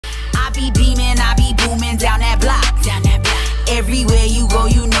be beaming, I be booming down that block. Everywhere you go,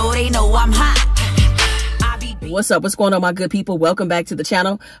 you know they know I'm hot. What's up? What's going on, my good people? Welcome back to the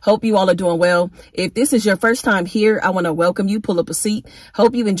channel. Hope you all are doing well. If this is your first time here, I want to welcome you. Pull up a seat.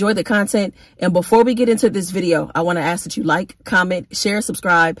 Hope you enjoy the content. And before we get into this video, I want to ask that you like, comment, share,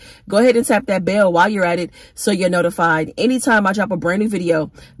 subscribe. Go ahead and tap that bell while you're at it so you're notified anytime I drop a brand new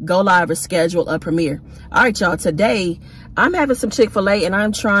video, go live, or schedule a premiere. All right, y'all. Today, I'm having some Chick-fil-A and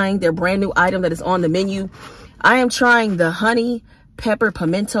I'm trying their brand new item that is on the menu. I am trying the honey pepper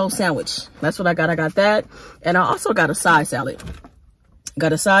pimento sandwich. That's what I got. I got that. And I also got a side salad.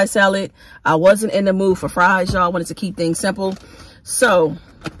 Got a side salad. I wasn't in the mood for fries, y'all. Wanted to keep things simple. So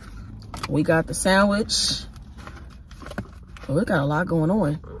we got the sandwich. Oh, it got a lot going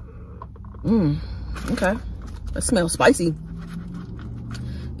on. Okay. That smells spicy.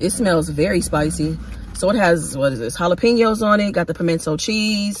 It smells very spicy. So it has, what is this? Jalapenos on it. Got the pimento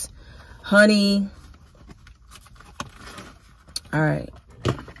cheese, honey. All right.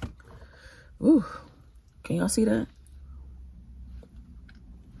 Ooh, can y'all see that?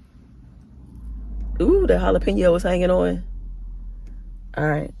 Ooh, the jalapeno is hanging on. All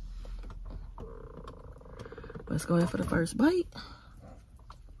right. Let's go ahead for the first bite.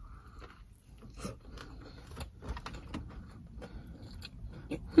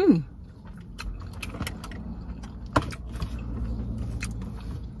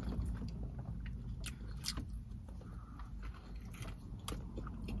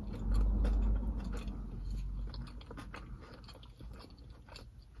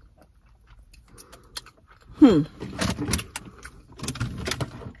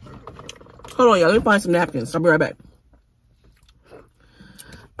 Hold on, y'all. Let me find some napkins. I'll be right back.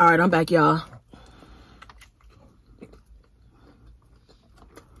 All right, I'm back, y'all.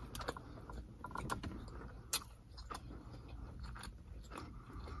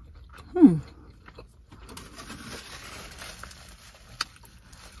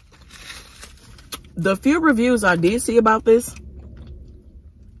 The few reviews I did see about this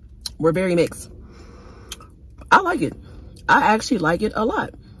were very mixed. I like it. I actually like it a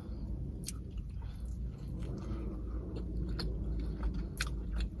lot.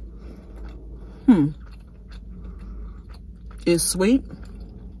 It's sweet.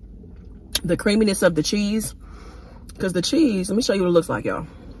 The creaminess of the cheese. Because the cheese, let me show you what it looks like, y'all.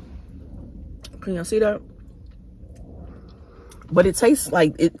 Can y'all see that? But it tastes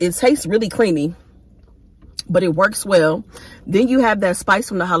like, it tastes really creamy. But it works well. Then you have that spice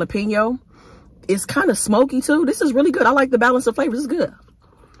from the jalapeno. It's kind of smoky too. This is really good. I like the balance of flavors. It's good.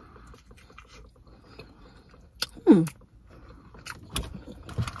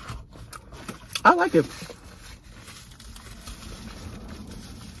 I like it.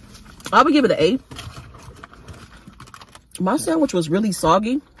 I would give it an 8. My sandwich was really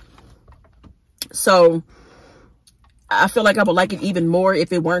soggy. So I feel like I would like it even more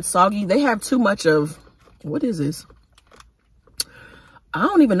if it weren't soggy. They have too much of, what is this? I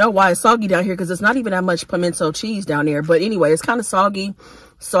don't even know why it's soggy down here because it's not even that much pimento cheese down there. But anyway, it's kind of soggy.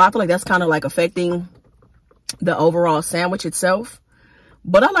 So I feel like that's kind of like affecting the overall sandwich itself.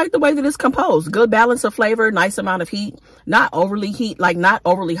 But I like the way that it's composed. Good balance of flavor, nice amount of heat. Not overly heat, like not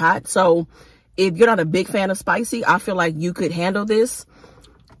overly hot. So if you're not a big fan of spicy, I feel like you could handle this.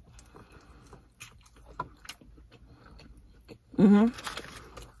 And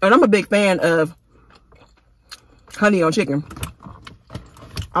I'm a big fan of honey on chicken.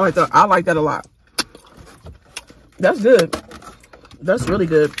 I like that a lot. That's good. That's really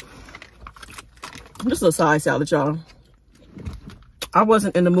good. Just a side salad, y'all. I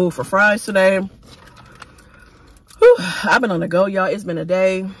wasn't in the mood for fries today. Whew, I've been on the go, y'all. It's been a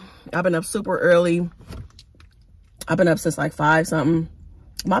day. I've been up super early. I've been up since like 5 something.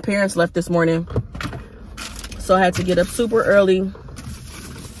 My parents left this morning, so I had to get up super early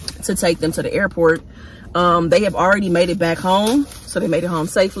to take them to the airport. They have already made it back home, so they made it home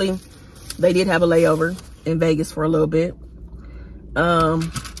safely. They did have a layover in Vegas for a little bit. But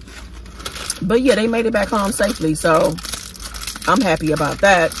yeah, they made it back home safely, so I'm happy about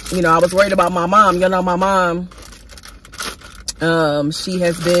that. You know, I was worried about my mom. You know, my mom, she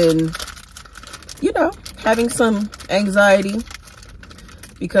has been, you know, having some anxiety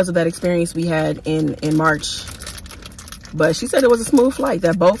because of that experience we had in March. But she said it was a smooth flight,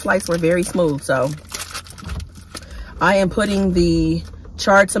 that both flights were very smooth. So I am putting the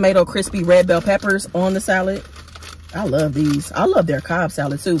charred tomato crispy red bell peppers on the salad. I love these. I love their Cobb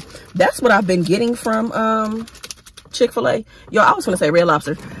salad too. That's what I've been getting from Chick-fil-A. Yo, I was gonna say Red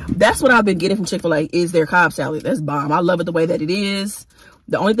Lobster. That's what I've been getting from Chick-fil-A is their Cobb salad. That's bomb. I love it the way that it is.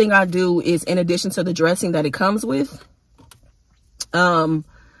 The only thing I do is, in addition to the dressing that it comes with,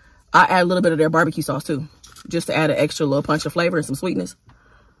 I add a little bit of their barbecue sauce too, just to add an extra little punch of flavor and some sweetness.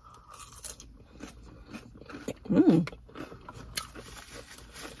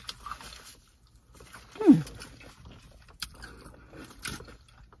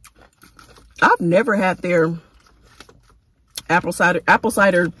 I've never had their apple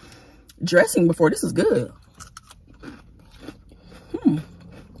cider dressing before. This is good.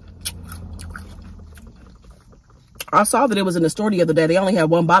 I saw that it was in the store the other day. They only had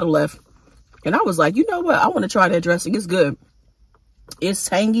one bottle left. And I was like, you know what? I want to try that dressing. It's good. It's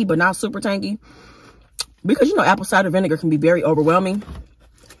tangy, but not super tangy. Because, you know, apple cider vinegar can be very overwhelming.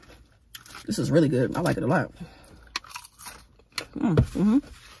 This is really good. I like it a lot.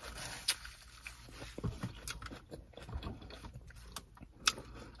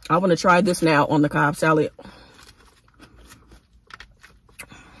 I want to try this now on the Cobb salad.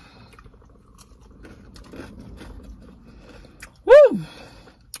 Woo!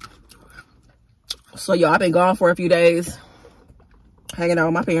 So, y'all, I've been gone for a few days, hanging out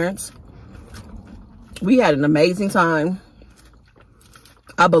with my parents. We had an amazing time.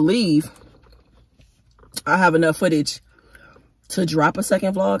 I believe I have enough footage to drop a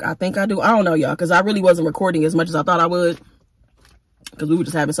second vlog. I think I do. I don't know, y'all, because I really wasn't recording as much as I thought I would, because we were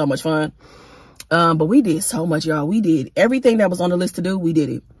just having so much fun. But we did so much, y'all. We did everything that was on the list to do. We did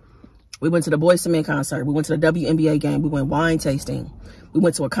it. We went to the Boyz II Men concert. We went to the WNBA game. We went wine tasting. We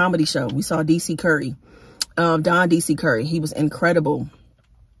went to a comedy show. We saw DC Curry, Don DC Curry. He was incredible.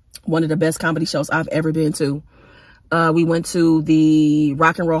 One of the best comedy shows I've ever been to. We went to the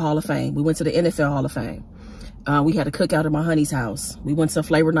Rock and Roll Hall of Fame. We went to the NFL Hall of Fame. We had a cookout at my honey's house. We went to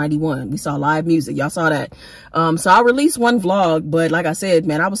Flavor 91. We saw live music. Y'all saw that. So I released one vlog, but like I said,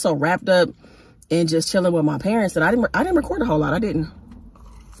 man, I was so wrapped up and just chilling with my parents that I didn't record a whole lot. I didn't.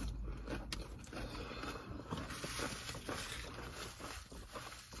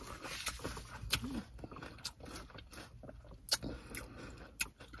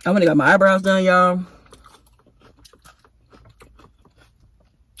 I went and got my eyebrows done, y'all.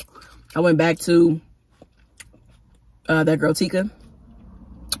 I went back to that girl Tika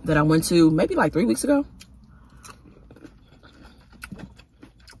that I went to maybe like 3 weeks ago.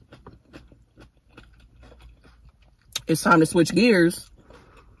 It's time to switch gears,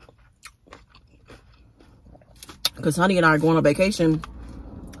 because Honey and I are going on vacation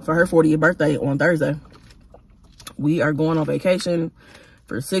for her 40th birthday on Thursday. We are going on vacation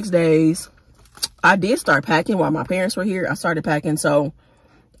for 6 days. I did start packing while my parents were here. I started packing, so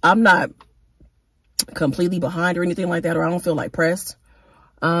I'm not completely behind or anything like that, or I don't feel like pressed.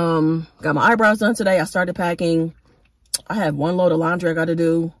 Got my eyebrows done today. I started packing. I have one load of laundry I got to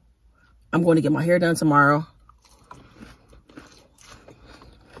do. I'm going to get my hair done tomorrow.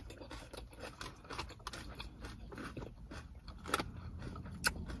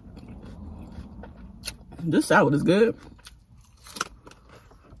 This salad is good.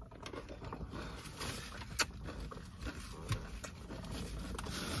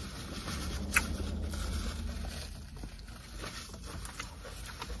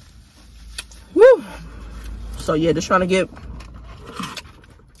 Woo! So yeah, just trying to get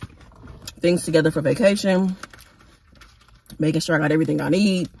things together for vacation. Making sure I got everything I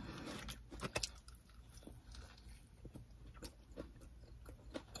need.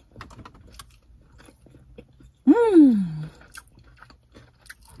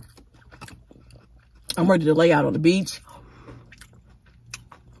 I'm ready to lay out on the beach.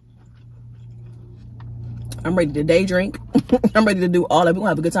 I'm ready to day drink. I'm ready to do all that. We're going to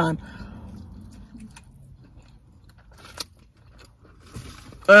have a good time.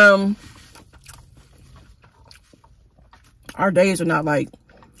 Our days are not like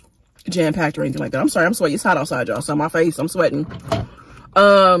jam-packed or anything like that. I'm sorry, I'm sweating. It's hot outside, y'all. So my face, I'm sweating.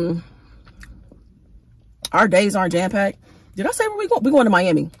 Our days aren't jam-packed. Did I say where we going? We're going to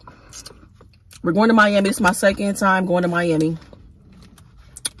Miami. We're going to Miami. It's my second time going to Miami.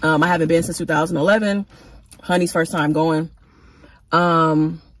 I haven't been since 2011. Honey's first time going.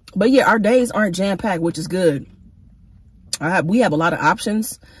 But yeah, our days aren't jam-packed, which is good. We have a lot of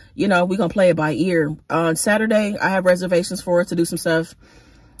options. You know, we're going to play it by ear. On Saturday, I have reservations for us to do some stuff.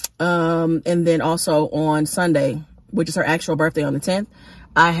 And then also on Sunday, which is her actual birthday on the 10th,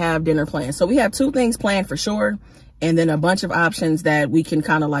 I have dinner planned. So we have 2 things planned for sure. And then a bunch of options that we can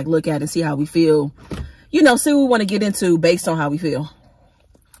kind of like look at and see how we feel. You know, see what we want to get into based on how we feel.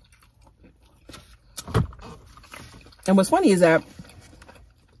 And what's funny is that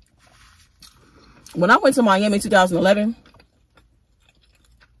when I went to Miami in 2011,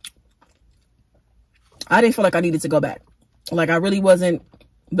 I didn't feel like I needed to go back. Like I really wasn't.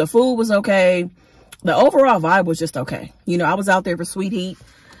 The food was okay. The overall vibe was just okay. You know, I was out there for Sweet Heat.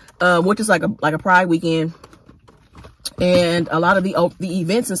 which is like a Pride weekend. And a lot of the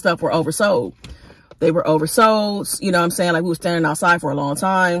events and stuff were oversold. They were oversold. You know what I'm saying? Like, we were standing outside for a long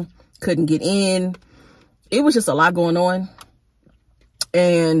time. Couldn't get in. It was just a lot going on.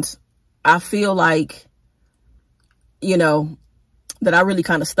 And I feel like, you know, that I really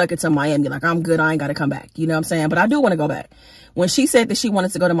kind of stuck it to Miami. Like, I'm good. I ain't got to come back. You know what I'm saying? But I do want to go back. When she said that she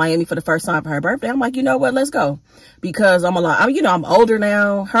wanted to go to Miami for the first time for her birthday, I'm like, you know what? Let's go. Because I'm older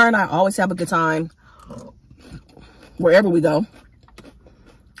now. Her and I always have a good time wherever we go.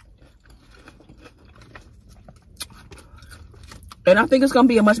 And I think it's going to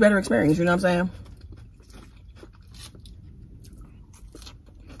be a much better experience. You know what I'm saying?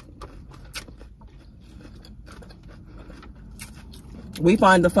 We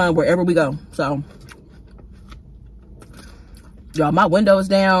find the fun wherever we go. So, y'all, my window is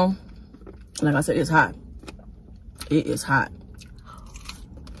down. Like I said, it's hot. It is hot.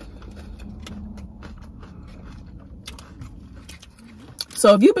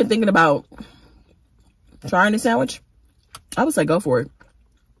 So if you've been thinking about trying this sandwich, I would say go for it.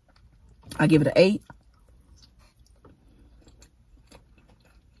 I give it an 8.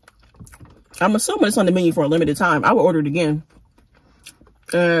 I'm assuming it's on the menu for a limited time. I will order it again.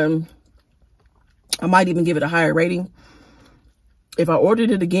 I might even give it a higher rating if I ordered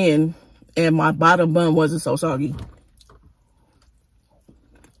it again and my bottom bun wasn't so soggy.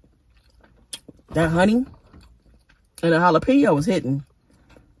 That honey and the jalapeno was hitting.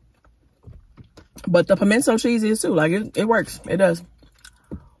 But the pimento cheese is too. Like, it works. It does.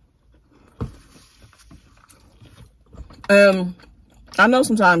 I know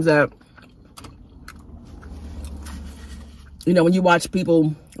sometimes that, you know, when you watch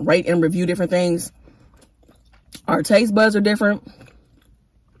people rate and review different things, our taste buds are different.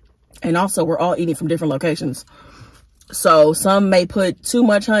 And also, we're all eating from different locations. So some may put too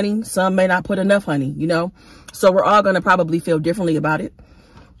much honey. Some may not put enough honey, you know. So we're all going to probably feel differently about it.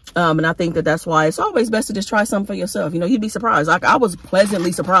 And I think that that's why it's always best to just try something for yourself. You know, you'd be surprised. Like, I was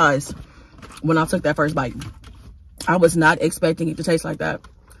pleasantly surprised when I took that first bite. I was not expecting it to taste like that.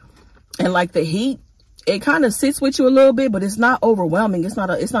 And like the heat, it kind of sits with you a little bit, but it's not overwhelming. It's not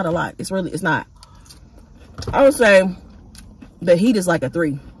a lot. It's not. I would say the heat is like a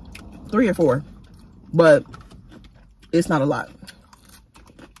 3 or 4, but it's not a lot.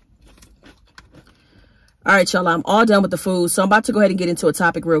 All right, y'all, I'm all done with the food. So I'm about to go ahead and get into a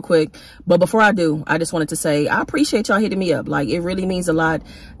topic real quick. But before I do, I just wanted to say, I appreciate y'all hitting me up. Like, it really means a lot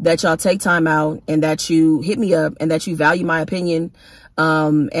that y'all take time out and that you hit me up and that you value my opinion.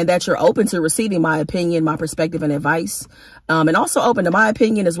 And that you're open to receiving my opinion, my perspective, and advice. And also open to my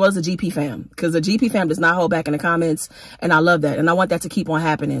opinion as well as the GP fam. Because the GP fam does not hold back in the comments. And I love that. And I want that to keep on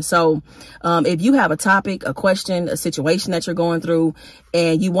happening. So if you have a topic, a question, a situation that you're going through,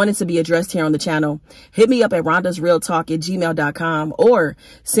 and you want it to be addressed here on the channel, hit me up at rondasrealtalk@gmail.com or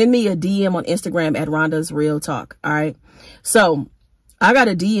send me a DM on Instagram at rondasrealtalk. All right. So I got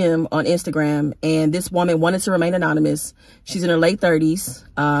a DM on Instagram, and this woman wanted to remain anonymous. She's in her late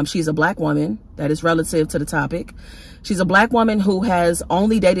 30s. She's a black woman. That is relative to the topic. She's a black woman who has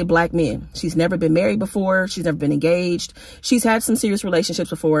only dated black men. She's never been married before. She's never been engaged. She's had some serious relationships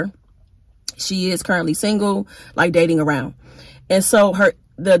before. She is currently single, like dating around. And so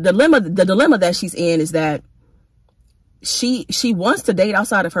the dilemma that she's in is that she wants to date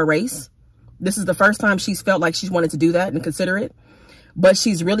outside of her race. This is the first time she's felt like she's wanted to do that and consider it. But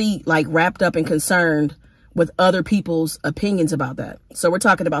she's really like wrapped up and concerned with other people's opinions about that. So we're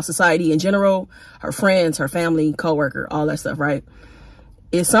talking about society in general, her friends, her family, coworker, all that stuff, right?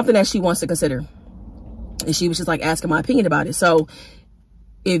 It's something that she wants to consider. And she was just like asking my opinion about it. So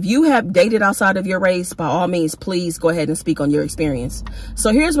if you have dated outside of your race, by all means, please go ahead and speak on your experience.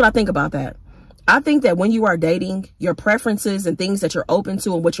 So here's what I think about that. I think that when you are dating, your preferences and things that you're open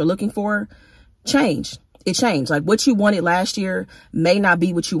to and what you're looking for change. It changed. Like, what you wanted last year may not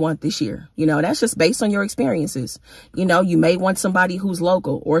be what you want this year. You know, that's just based on your experiences. You know, you may want somebody who's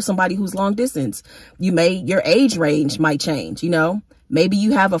local or somebody who's long distance. Your age range might change, you know. Maybe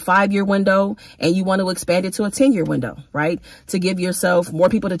you have a 5-year window and you want to expand it to a 10-year window, right? To give yourself more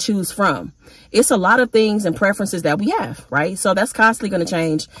people to choose from. It's a lot of things and preferences that we have, right? So that's constantly going to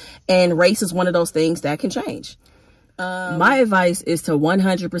change. And race is one of those things that can change. My advice is to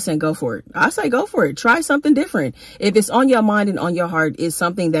 100% go for it. I say go for it. Try something different. If it's on your mind and on your heart, is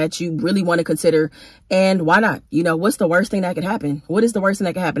something that you really want to consider, and why not? You know, what's the worst thing that could happen? What is the worst thing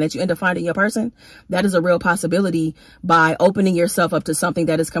that could happen? That you end up finding your person? That is a real possibility by opening yourself up to something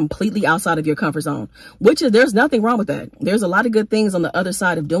that is completely outside of your comfort zone, which is, there's nothing wrong with that. There's a lot of good things on the other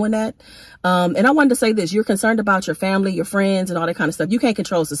side of doing that. And I wanted to say this, you're concerned about your family, your friends, and all that kind of stuff. You can't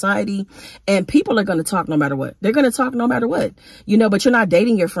control society, and people are going to talk no matter what. They're going to talk no matter what, you know, but you're not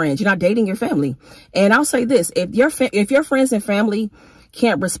dating your friends. You're not dating your family. And I'll say this, if your friends and family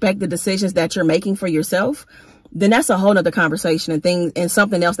can't respect the decisions that you're making for yourself, then that's a whole nother conversation and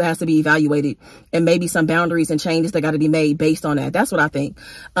something else that has to be evaluated, and maybe some boundaries and changes that got to be made based on that. That's what I think.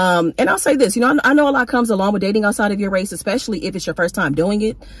 And I'll say this, you know, I know a lot comes along with dating outside of your race, especially if it's your first time doing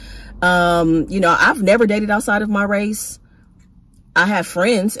it. You know, I've never dated outside of my race. I have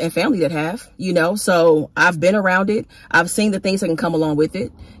friends and family that have, you know, so I've been around it. I've seen the things that can come along with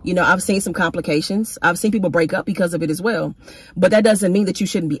it. You know, I've seen some complications. I've seen people break up because of it as well. But that doesn't mean that you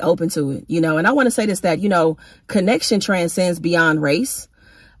shouldn't be open to it, you know. And I want to say this, that, you know, connection transcends beyond race.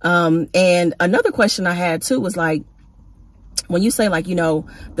 And another question I had too was like, when you say, like, you know,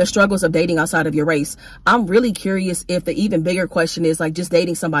 the struggles of dating outside of your race, I'm really curious if the even bigger question is like just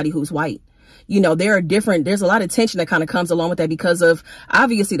dating somebody who's white. You know, there's a lot of tension that kind of comes along with that because of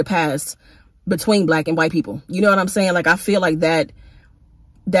obviously the past between black and white people. You know what I'm saying? Like, I feel like that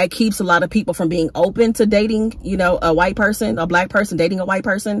keeps a lot of people from being open to dating, you know, a white person, a black person dating a white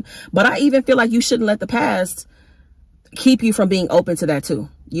person. But I even feel like you shouldn't let the past keep you from being open to that too.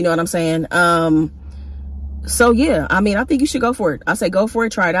 You know what I'm saying? So yeah, I mean, I think you should go for it. I say go for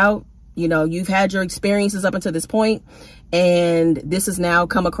it, try it out. You know, you've had your experiences up until this point, and this has now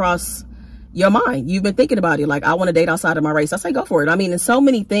come across your mind. You've been thinking about it, like, I want to date outside of my race. I say go for it. I mean, and so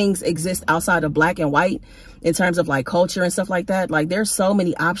many things exist outside of black and white in terms of like culture and stuff like that. Like, there's so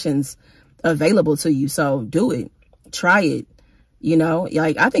many options available to you. So do it, try it. You know,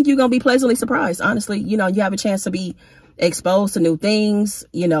 like, I think you're gonna be pleasantly surprised, honestly. You know, you have a chance to be exposed to new things,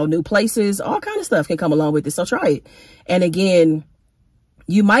 you know, new places, all kind of stuff can come along with it. So try it. And again,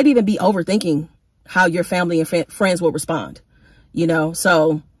 you might even be overthinking how your family and friends will respond, you know.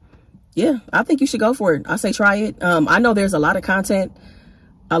 So yeah, I think you should go for it. I say try it. I know there's a lot of content,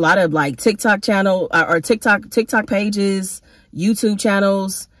 a lot of like TikTok channel or TikTok pages, YouTube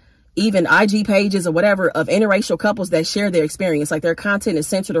channels, even IG pages or whatever of interracial couples that share their experience. Like, their content is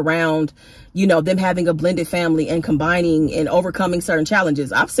centered around, you know, them having a blended family and combining and overcoming certain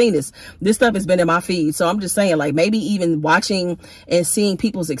challenges. I've seen this stuff has been in my feed. So I'm just saying, like, maybe even watching and seeing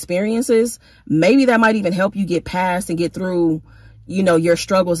people's experiences, maybe that might even help you get past and get through, you know, your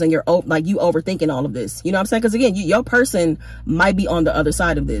struggles and your, like, you overthinking all of this. You know what I'm saying? Because again, your person might be on the other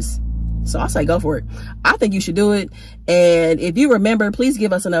side of this. So I say go for it. I think you should do it. And if you remember, please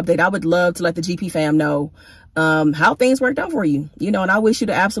give us an update. I would love to let the GP fam know how things worked out for you. You know, and I wish you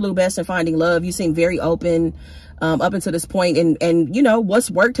the absolute best in finding love. You seem very open up until this point. And you know, what's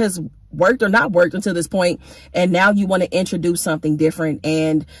worked has worked or not worked until this point. And now you want to introduce something different.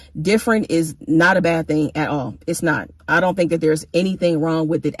 And different is not a bad thing at all. It's not. I don't think that there's anything wrong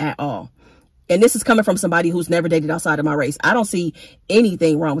with it at all. And this is coming from somebody who's never dated outside of my race. I don't see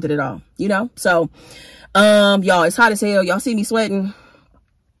anything wrong with it at all, you know? So, y'all, it's hot as hell. Y'all see me sweating.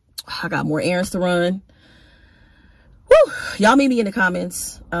 I got more errands to run. Woo! Y'all meet me in the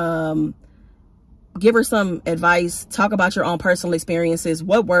comments. Give her some advice. Talk about your own personal experiences.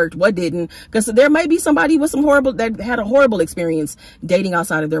 What worked, what didn't. Because there may be somebody with that had a horrible experience dating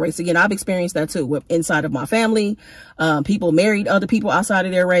outside of their race. Again, I've experienced that too. Inside of my family, people married other people outside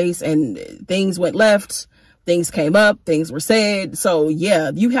of their race, and things went left. Things came up, things were said. So yeah,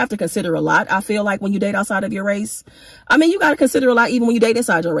 you have to consider a lot. I feel like when you date outside of your race, I mean, you got to consider a lot even when you date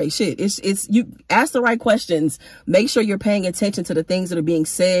inside your race. Shit, it's you ask the right questions. Make sure you're paying attention to the things that are being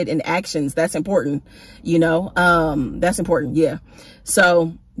said and actions. That's important. You know, that's important. Yeah.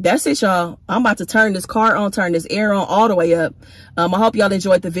 So that's it, y'all. I'm about to turn this car on, turn this air on all the way up. I hope y'all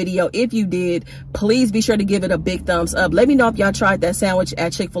enjoyed the video. If you did, please be sure to give it a big thumbs up. Let me know if y'all tried that sandwich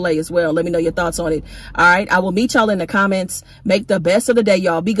at Chick-Fil-A as well. Let me know your thoughts on it. All right. I will meet y'all in the comments. Make the best of the day,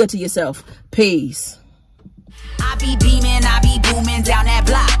 y'all. Be good to yourself. Peace. I be beaming, I be booming down that